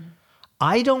heated,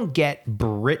 I don't get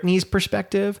Brittany's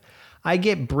perspective. I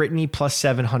get Brittany plus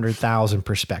 700,000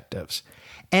 perspectives.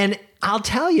 And I'll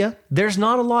tell you, there's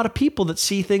not a lot of people that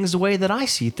see things the way that I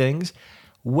see things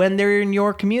when they're in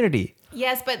your community.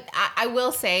 Yes, but I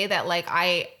will say that like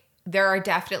there are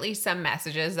definitely some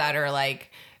messages that are like,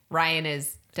 Ryan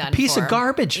is done Piece of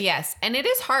garbage. Yes, and it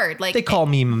is hard. Like they call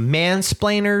me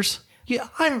mansplainers. Yeah,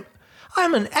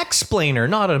 I'm an explainer,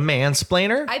 not a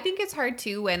mansplainer. I think it's hard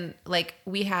too when like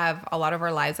we have a lot of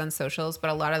our lives on socials, but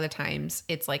a lot of the times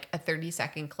it's like a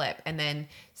 30-second clip and then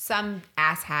some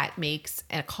asshat makes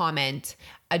a comment,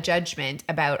 a judgment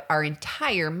about our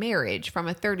entire marriage from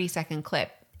a 30-second clip.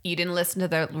 You didn't listen to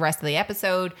the rest of the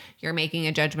episode. You're making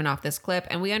a judgment off this clip.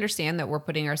 And we understand that we're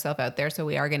putting ourselves out there. So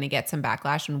we are going to get some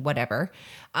backlash and whatever.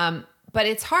 But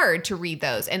it's hard to read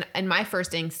those. And my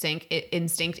first instinct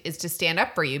is to stand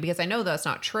up for you because I know that's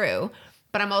not true.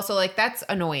 But I'm also like, that's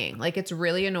annoying. Like, it's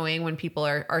really annoying when people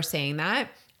are saying that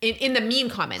in the mean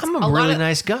comments. I'm a really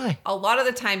nice guy. A lot of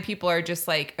the time people are just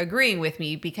like agreeing with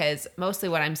me because mostly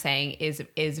what I'm saying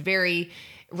is very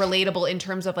relatable in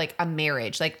terms of like a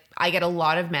marriage. Like I get a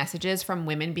lot of messages from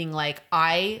women being like,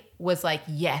 I was like,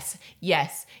 yes.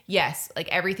 Like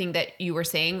everything that you were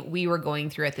saying, we were going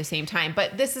through at the same time.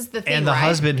 But this is the thing, and the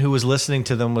husband who was listening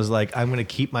to them was like, I'm going to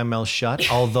keep my mouth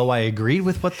shut. Although I agreed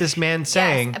with what this man's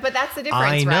saying. Yes, but that's the difference,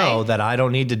 I know that I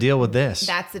don't need to deal with this.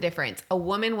 That's the difference. A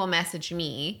woman will message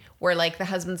me where like the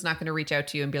husband's not going to reach out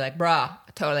to you and be like, bruh,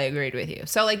 I totally agreed with you.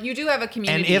 So like you do have a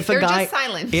community. And if they're just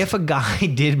silent. If a guy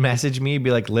did message me,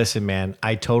 be like, listen, man,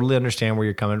 I totally understand where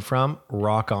you're coming from.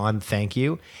 Rock on. Thank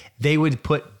you. They would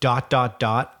put ...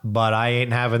 but I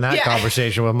ain't having that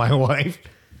conversation with my wife.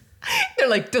 They're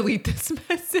like, delete this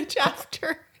message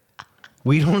after.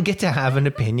 We don't get to have an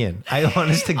opinion.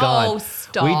 Honest to God. Oh,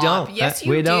 stop. We don't. Yes,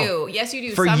 you do. Yes, you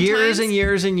do. For years and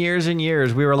years and years and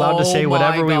years, we were allowed to say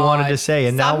whatever we wanted to say.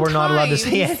 And now we're not allowed to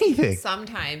say anything.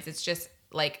 Sometimes it's just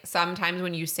like, sometimes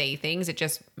when you say things, it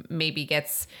just maybe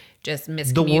gets just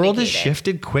miscommunicated. The world has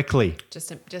shifted quickly. Just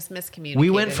miscommunicated.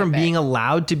 We went from being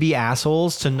allowed to be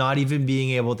assholes to not even being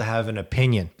able to have an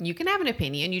opinion. You can have an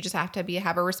opinion. You just have to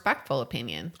have a respectful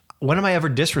opinion. When am I ever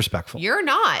disrespectful? You're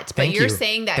not, but you're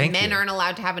saying that men aren't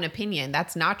allowed to have an opinion.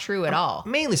 That's not true at all.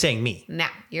 I'm mainly saying me. Nah,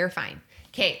 you're fine.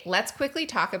 Okay, let's quickly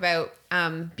talk about,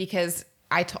 because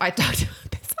I talked about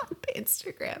this on the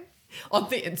Instagram. On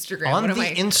the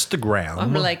Instagram.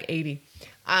 I'm like 80.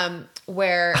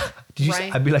 Where did you say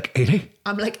I'd be like 80?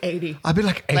 I'm like 80. I'd be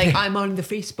like 80. Like I'm on the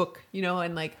Facebook,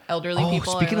 and like elderly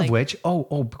people. Speaking of which,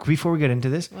 before we get into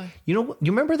this, what? You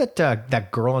remember that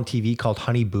girl on TV called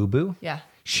Honey Boo Boo? Yeah.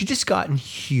 She just got in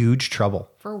huge trouble.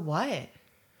 For what?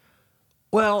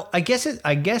 Well, I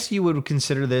guess you would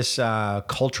consider this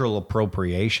cultural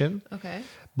appropriation. Okay.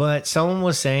 But someone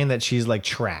was saying that she's like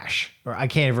trash, or I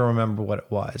can't even remember what it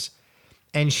was.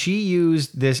 And she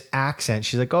used this accent.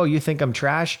 She's like, oh, you think I'm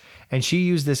trash? And she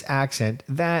used this accent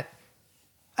that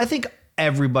I think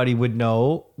everybody would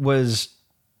know was,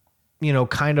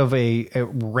 kind of a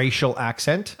racial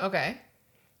accent. Okay.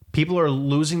 People are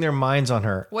losing their minds on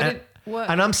her. What?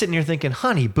 And I'm sitting here thinking,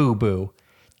 Honey Boo Boo,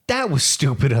 that was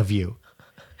stupid of you.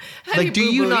 Honey Boo Boo,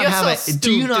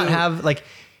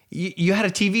 you had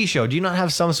a TV show. Do you not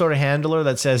have some sort of handler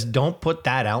that says, don't put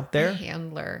that out there?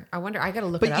 Handler. I wonder, I got to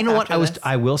look it up. But you know what?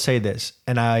 I will say this,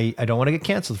 and I don't want to get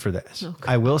canceled for this.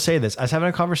 Okay. I will say this. I was having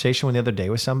a conversation the other day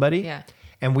with somebody. Yeah.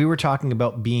 And we were talking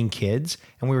about being kids,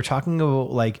 and we were talking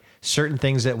about like certain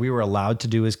things that we were allowed to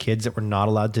do as kids that we're not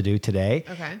allowed to do today.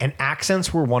 Okay. And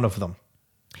accents were one of them.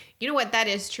 You know what? That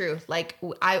is true. Like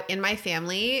in my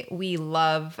family, we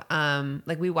love,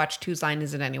 we watch Whose Line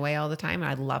Is It Anyway all the time. And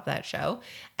I love that show.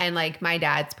 And like my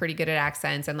dad's pretty good at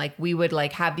accents. And like, we would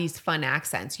like have these fun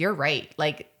accents. You're right.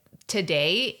 Like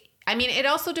today, I mean, it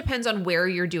also depends on where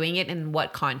you're doing it and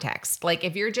what context. Like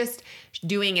if you're just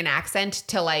doing an accent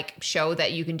to like show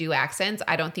that you can do accents,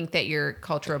 I don't think that you're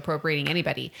culture appropriating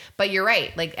anybody, but you're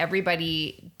right. Like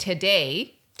everybody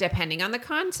today, depending on the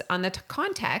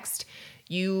context,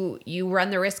 you run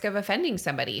the risk of offending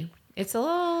somebody. It's a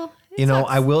little.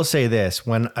 I will say this: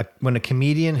 when a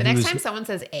comedian, the next time someone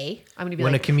says "a," I'm gonna be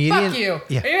when like, a comedian, "Fuck you!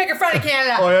 Yeah. Are you making fun of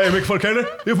Canada?" Oh yeah, you making fun of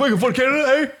Canada? You're making fun of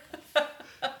Canada, eh?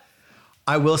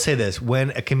 I will say this: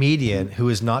 when a comedian who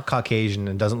is not Caucasian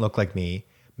and doesn't look like me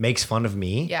makes fun of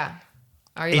me, yeah,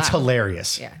 It's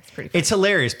hilarious. Yeah, it's pretty funny. It's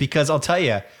hilarious because I'll tell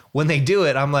you, when they do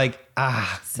it, I'm like,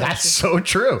 that's so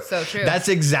true. So true. That's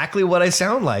exactly what I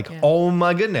sound like. Yeah. Oh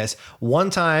my goodness. One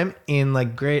time in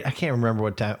like grade, I can't remember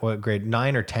what grade,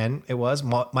 9 or 10 it was.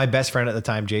 My best friend at the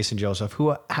time, Jason Joseph,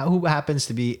 who happens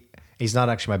to be, he's not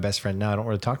actually my best friend now. I don't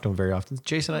really talk to him very often.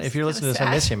 Jason, if you're listening to this,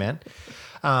 I miss you, man.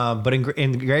 But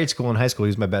in grade school and high school, he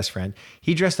was my best friend.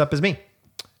 He dressed up as me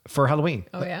for Halloween.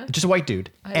 Oh yeah? Just a white dude.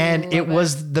 And it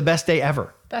was the best day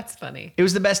ever. That's funny. It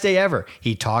was the best day ever.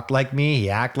 He talked like me. He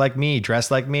acted like me. He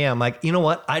dressed like me. I'm like, you know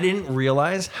what? I didn't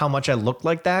realize how much I looked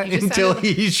like that until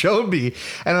he showed me.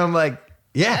 And I'm like,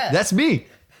 yeah, that's me.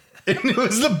 And it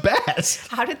was the best.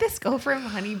 How did this go from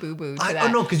Honey Boo Boo to that?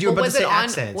 Oh no, because you were about to say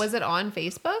accents. Was it on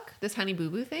Facebook? This Honey Boo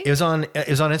Boo thing? It was on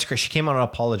Instagram. She came out and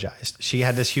apologized. She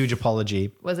had this huge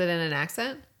apology. Was it in an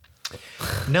accent?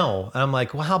 No. And I'm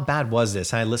like, well, how bad was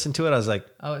this? And I listened to it. I was like,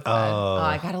 oh, it's bad. Oh,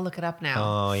 I gotta look it up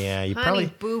now. Oh yeah, you Honey probably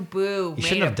Boo Boo. You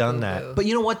shouldn't have done that. But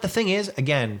you know what? The thing is,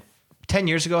 again, 10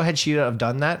 years ago, had she have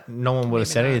done that, no one would have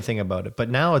said anything about it. But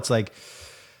now it's like,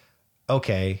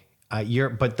 okay, I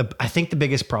think the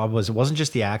biggest problem was it wasn't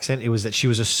just the accent; it was that she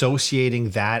was associating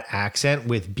that accent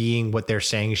with being what they're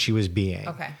saying she was being.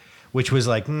 Okay. Which was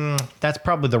like, that's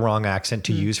probably the wrong accent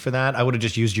to use for that. I would have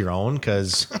just used your own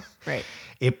because right.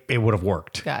 It would have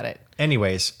worked. Got it.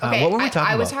 Anyways, okay, what were we talking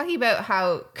about? I was talking about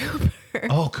how Cooper.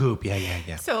 Oh, Coop.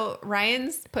 Yeah. So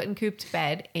Ryan's putting Coop to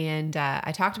bed, and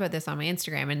I talked about this on my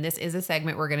Instagram, and this is a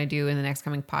segment we're going to do in the next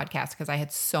coming podcast because I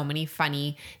had so many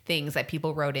funny things that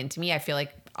people wrote into me. I feel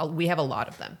like we have a lot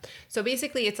of them. So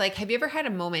basically, it's like, have you ever had a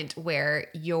moment where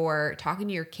you're talking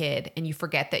to your kid and you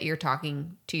forget that you're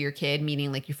talking to your kid,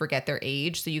 meaning like you forget their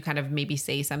age, so you kind of maybe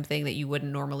say something that you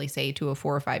wouldn't normally say to a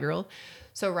 4 or 5-year-old?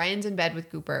 So Ryan's in bed with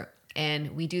Cooper,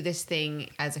 and we do this thing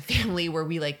as a family where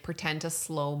we like pretend to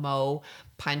slow-mo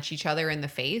punch each other in the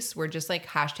face. We're just like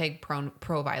hashtag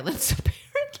pro violence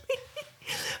apparently.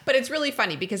 But it's really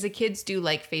funny because the kids do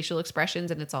like facial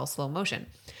expressions and it's all slow motion.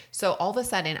 So all of a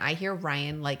sudden I hear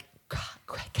Ryan like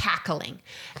cackling,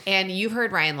 and you've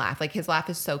heard Ryan laugh. Like his laugh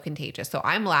is so contagious. So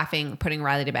I'm laughing, putting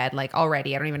Riley to bed, like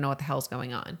already I don't even know what the hell's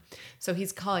going on. So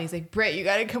he's calling, he's like, Britt, you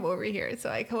got to come over here. So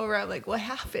I come over, I'm like, what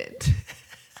happened?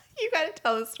 You got to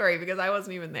tell the story because I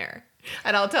wasn't even there,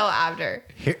 and I'll tell after.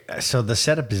 So the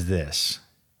setup is this.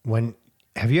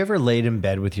 Have you ever laid in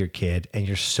bed with your kid and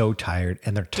you're so tired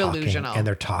and they're talking delusional. And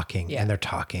they're talking and they're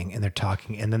talking and they're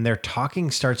talking, and then their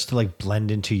talking starts to like blend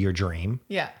into your dream?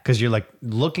 Yeah. Because you're like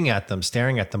looking at them,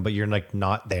 staring at them, but you're like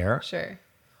not there. Sure.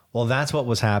 Well, that's what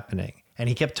was happening. And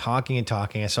he kept talking and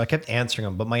talking. And so I kept answering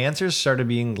him, but my answers started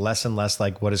being less and less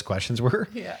like what his questions were.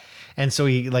 Yeah. And so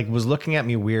he like was looking at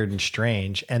me weird and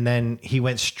strange. And then he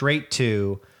went straight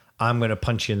to, I'm going to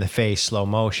punch you in the face, slow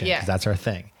motion. Yeah. Because that's our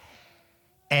thing.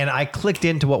 And I clicked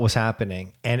into what was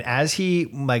happening. And as he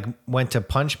like went to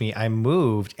punch me, I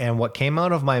moved. And what came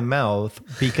out of my mouth,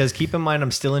 because keep in mind,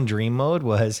 I'm still in dream mode,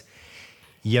 was,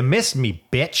 you missed me,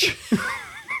 bitch.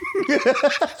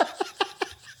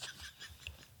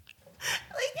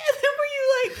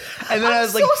 And then I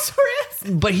was like, so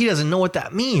sorry. But he doesn't know what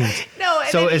that means. No.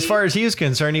 So as far as he was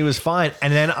concerned, he was fine.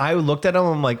 And then I looked at him,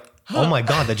 I'm like, oh my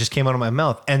God, that just came out of my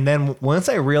mouth. And then once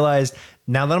I realized,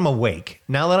 now that I'm awake,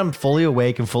 now that I'm fully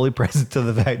awake and fully present to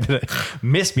the fact that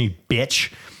miss me,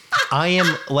 bitch, I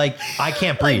am like, I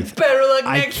can't breathe. Like, better luck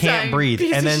next I can't time, breathe.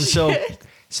 And then so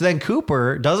then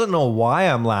Cooper doesn't know why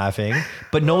I'm laughing,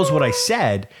 but knows what I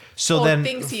said. So then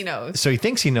thinks he knows. So he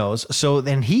thinks he knows. So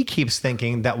then he keeps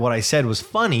thinking that what I said was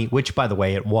funny, which by the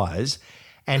way, it was.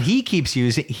 And he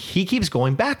keeps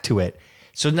going back to it.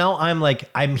 So now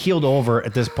I'm healed over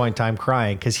at this point in time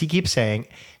crying because he keeps saying,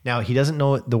 now he doesn't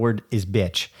know the word is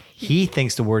bitch. He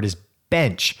thinks the word is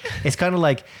bench. It's kind of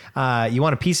like, you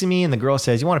want a piece of me? And the girl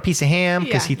says, you want a piece of ham?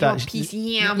 Because he thought,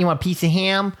 you want a piece of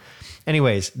ham?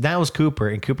 Anyways, that was Cooper.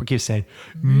 And Cooper keeps saying,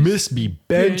 miss me,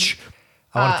 bench.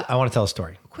 I want to tell a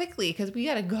story. Quickly, because we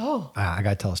got to go. I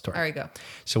got to tell a story. All right, go.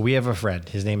 So we have a friend.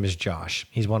 His name is Josh.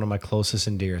 He's one of my closest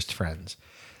and dearest friends.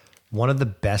 One of the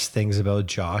best things about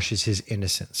Josh is his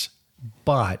innocence.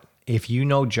 But if you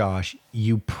know Josh,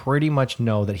 you pretty much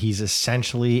know that he's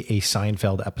essentially a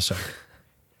Seinfeld episode.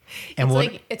 And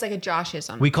it's like a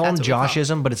Joshism. We call him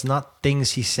Joshism, but it's not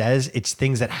things he says. It's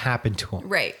things that happen to him.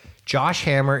 Right. Josh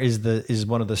Hammer is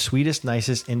one of the sweetest,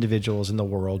 nicest individuals in the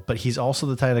world, but he's also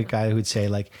the type of guy who'd say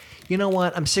like, you know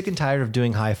what? I'm sick and tired of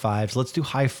doing high fives. Let's do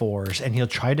high fours. And he'll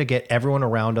try to get everyone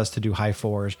around us to do high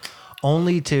fours,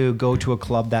 only to go to a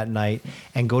club that night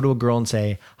and go to a girl and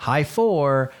say, high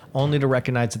four, only to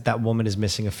recognize that woman is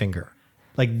missing a finger.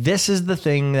 Like, this is the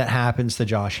thing that happens to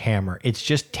Josh Hammer. It's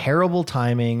just terrible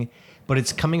timing, but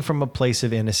it's coming from a place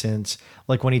of innocence.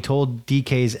 Like when he told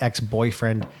DK's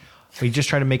ex-boyfriend, he just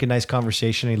tried to make a nice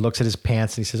conversation. He looks at his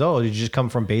pants and he says, "Oh, did you just come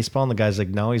from baseball?" And the guy's like,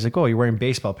 "No." He's like, "Oh, you're wearing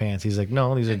baseball pants." He's like,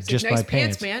 "No, these are just nice my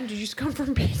pants." man. Did you just come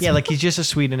from baseball? Yeah, like he's just a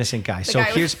sweet, innocent guy. So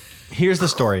here's the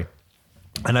story.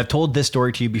 And I've told this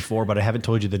story to you before, but I haven't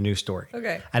told you the new story.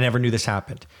 Okay. I never knew this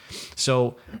happened.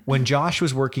 So when Josh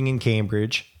was working in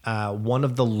Cambridge, one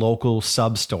of the local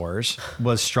sub stores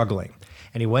was struggling.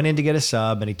 And he went in to get a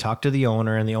sub and he talked to the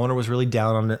owner, and the owner was really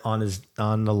down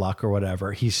on the luck or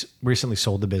whatever. He's recently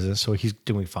sold the business, so he's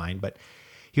doing fine, but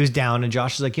he was down, and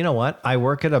Josh is like, "You know what? I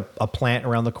work at a plant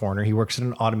around the corner." He works at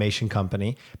an automation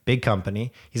company, big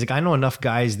company. He's like, "I know enough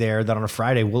guys there that on a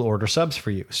Friday we'll order subs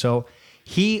for you." So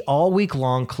he all week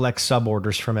long collects sub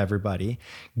orders from everybody,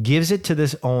 gives it to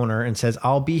this owner and says,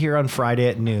 "I'll be here on Friday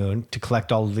at noon to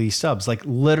collect all of these subs." Like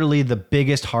literally the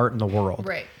biggest heart in the world.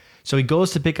 Right. So he goes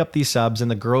to pick up these subs,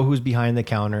 and the girl who's behind the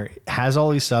counter has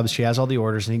all these subs. She has all the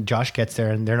orders, and Josh gets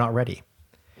there, and they're not ready.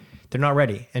 They're not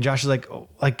ready. And Josh is like, "Oh,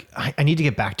 like I need to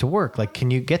get back to work. Like, can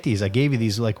you get these? I gave you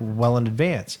these like well in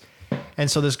advance."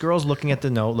 And so this girl's looking at the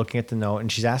note,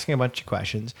 and she's asking a bunch of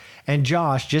questions. And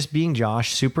Josh, just being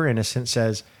Josh, super innocent,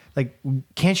 says, like,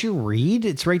 "Can't you read?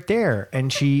 It's right there."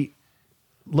 And she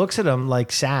looks at him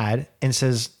like sad and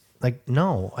says, like,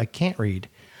 "No, I can't read."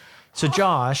 So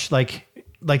Josh, like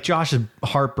Josh is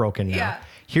heartbroken now. Yeah.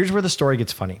 Here's where the story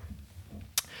gets funny.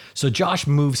 So Josh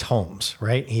moves homes,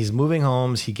 right? He's moving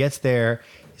homes. He gets there.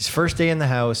 His first day in the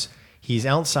house, he's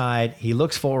outside. He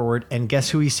looks forward, and guess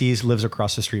who he sees lives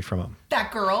across the street from him?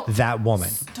 That girl. That woman.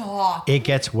 Stop. It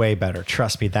gets way better.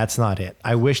 Trust me, that's not it.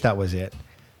 I wish that was it.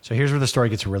 So here's where the story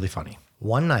gets really funny.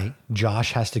 One night,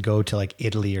 Josh has to go to like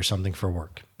Italy or something for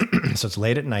work. So it's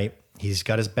late at night. He's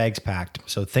got his bags packed.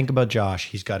 So think about Josh.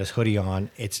 He's got his hoodie on.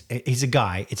 He's a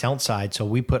guy. It's outside. So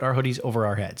we put our hoodies over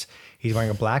our heads. He's wearing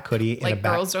a black hoodie. Like and a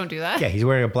girls don't do that? Yeah, he's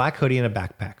wearing a black hoodie and a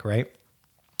backpack, right?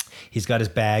 He's got his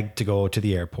bag to go to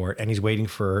the airport, and he's waiting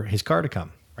for his car to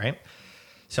come, right?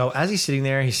 So as he's sitting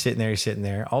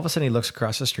there, all of a sudden he looks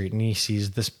across the street and he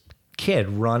sees this kid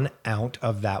run out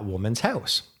of that woman's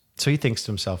house. So he thinks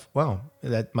to himself, well,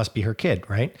 that must be her kid,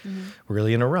 right? Mm-hmm.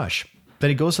 Really in a rush. Then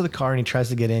he goes to the car and he tries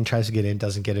to get in,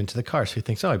 doesn't get into the car. So he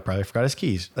thinks, oh, he probably forgot his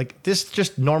keys. Like this,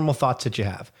 just normal thoughts that you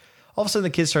have. All of a sudden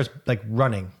the kid starts like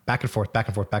running back and forth.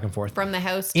 From the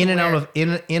house in and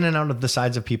out of the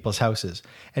sides of people's houses.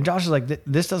 And Josh is like,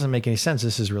 this doesn't make any sense.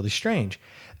 This is really strange.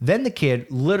 Then the kid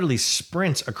literally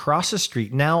sprints across the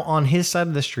street, now on his side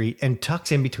of the street, and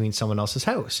tucks in between someone else's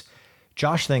house.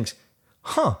 Josh thinks,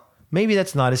 maybe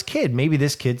that's not his kid. Maybe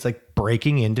this kid's like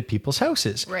breaking into people's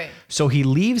houses. Right. So he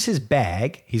leaves his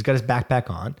bag. He's got his backpack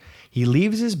on. He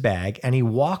leaves his bag and he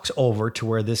walks over to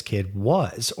where this kid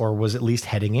was, or was at least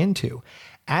heading into.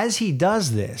 As he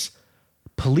does this,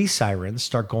 police sirens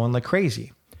start going like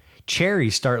crazy.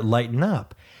 Cherries start lighting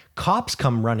up. Cops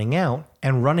come running out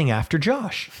and running after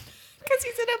Josh.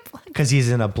 Because he's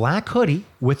in a black hoodie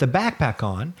with a backpack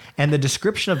on, and the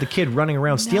description of the kid running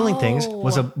around stealing things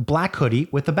was a black hoodie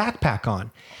with a backpack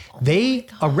on. They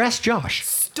arrest Josh.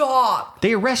 Stop.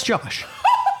 They arrest Josh.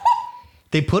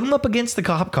 They put him up against the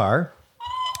cop car.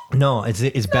 No, it's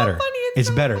better. Funny. It's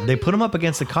better. Funny. They put him up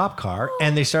against the cop car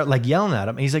and they start like yelling at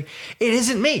him. And he's like, "It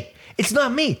isn't me. It's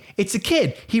not me. It's a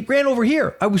kid. He ran over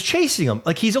here. I was chasing him.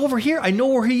 Like, he's over here. I know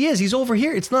where he is. He's over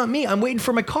here. It's not me. I'm waiting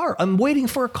for my car. I'm waiting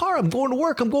for a car. I'm going to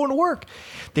work.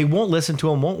 They won't listen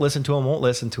to him. Oh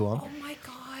my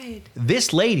God.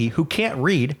 This lady who can't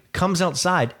read comes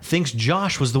outside, thinks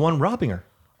Josh was the one robbing her.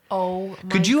 Oh my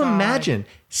God. Could you imagine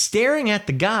staring at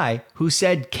the guy who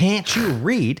said, "Can't you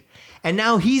read?" And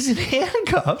now he's in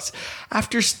handcuffs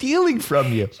after stealing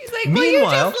from you. She's like, "Will you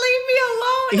just leave me alone?"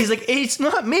 He's like, "It's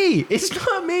not me. It's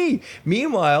not me."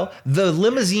 Meanwhile, the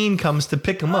limousine comes to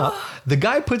pick him up. The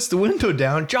guy puts the window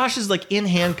down. Josh is like in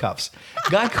handcuffs.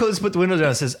 Guy goes to put the window down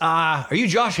and says, "Are you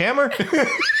Josh Hammer?"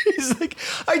 He's like,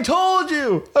 "I told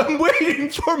you. I'm waiting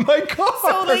for my car."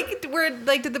 So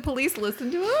did the police listen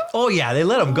to him? Oh yeah, they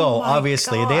let him go. my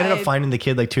Obviously, God. they ended up finding the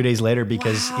kid like 2 days later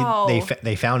because Wow.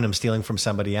 they found him stealing from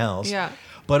somebody else. Yeah.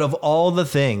 But of all the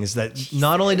things that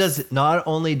not only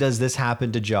does this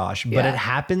happen to Josh, but Yeah. it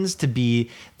happens to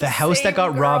be the house that same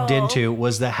got robbed girl. into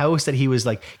was the house that he was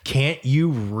like, "Can't you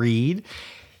read?"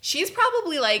 She's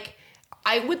probably like,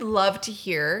 I would love to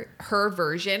hear her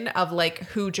version of like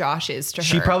who Josh is to her.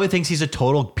 She probably thinks he's a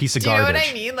total piece of Do you garbage. know what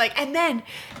I mean? Like, and then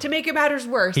to make it matters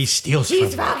worse, He steals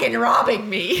He's from her. fucking robbing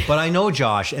me. But I know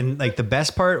Josh, and like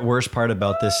the worst part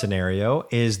about this scenario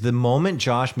is the moment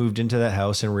Josh moved into that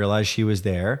house and realized she was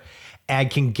there, I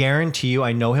can guarantee you,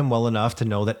 I know him well enough to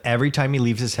know that every time he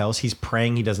leaves his house, he's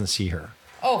praying he doesn't see her.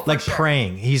 Oh, for sure.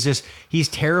 Praying. He's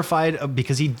terrified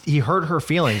because he hurt her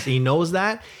feelings. He knows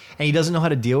that, and he doesn't know how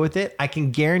to deal with it. I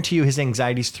can guarantee you his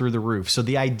anxiety's through the roof. So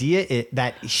the idea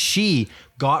that she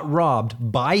got robbed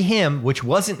by him, which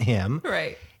wasn't him,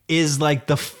 right, is like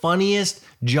the funniest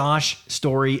Josh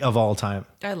story of all time.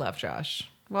 I love Josh.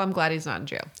 Well, I'm glad he's not in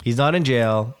jail. He's not in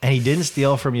jail, and he didn't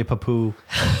steal from you, Papu.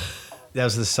 That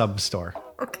was the sub store.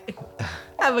 Okay.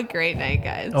 Have a great night,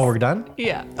 guys. Oh, we're done?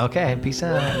 Yeah. Okay. Peace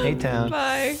out. A-Town.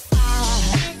 Bye.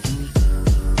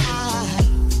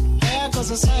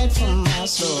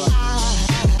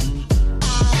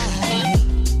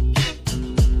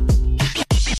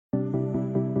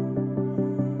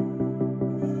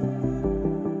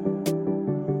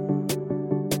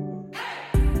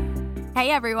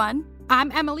 Hey, everyone. I'm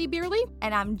Emily Beerley.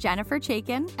 And I'm Jennifer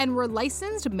Chaikin. And we're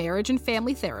licensed marriage and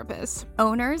family therapists,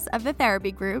 owners of the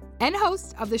therapy group, and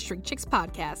hosts of the Shrink Chicks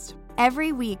podcast.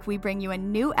 Every week, we bring you a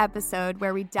new episode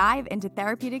where we dive into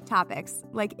therapeutic topics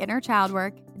like inner child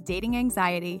work, dating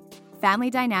anxiety, family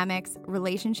dynamics,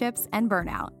 relationships, and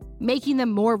burnout, making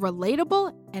them more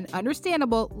relatable and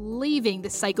understandable, leaving the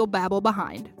psychobabble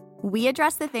behind. We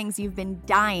address the things you've been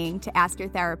dying to ask your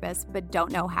therapist but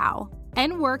don't know how,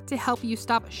 and work to help you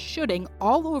stop shooting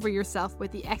all over yourself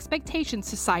with the expectations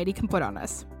society can put on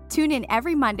us. Tune in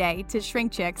every Monday to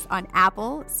Shrink Chicks on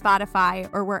Apple, Spotify,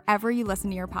 or wherever you listen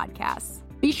to your podcasts.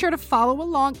 Be sure to follow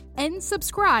along and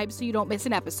subscribe so you don't miss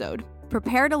an episode.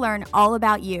 Prepare to learn all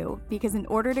about you, because in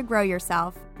order to grow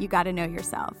yourself, you got to know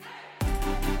yourself.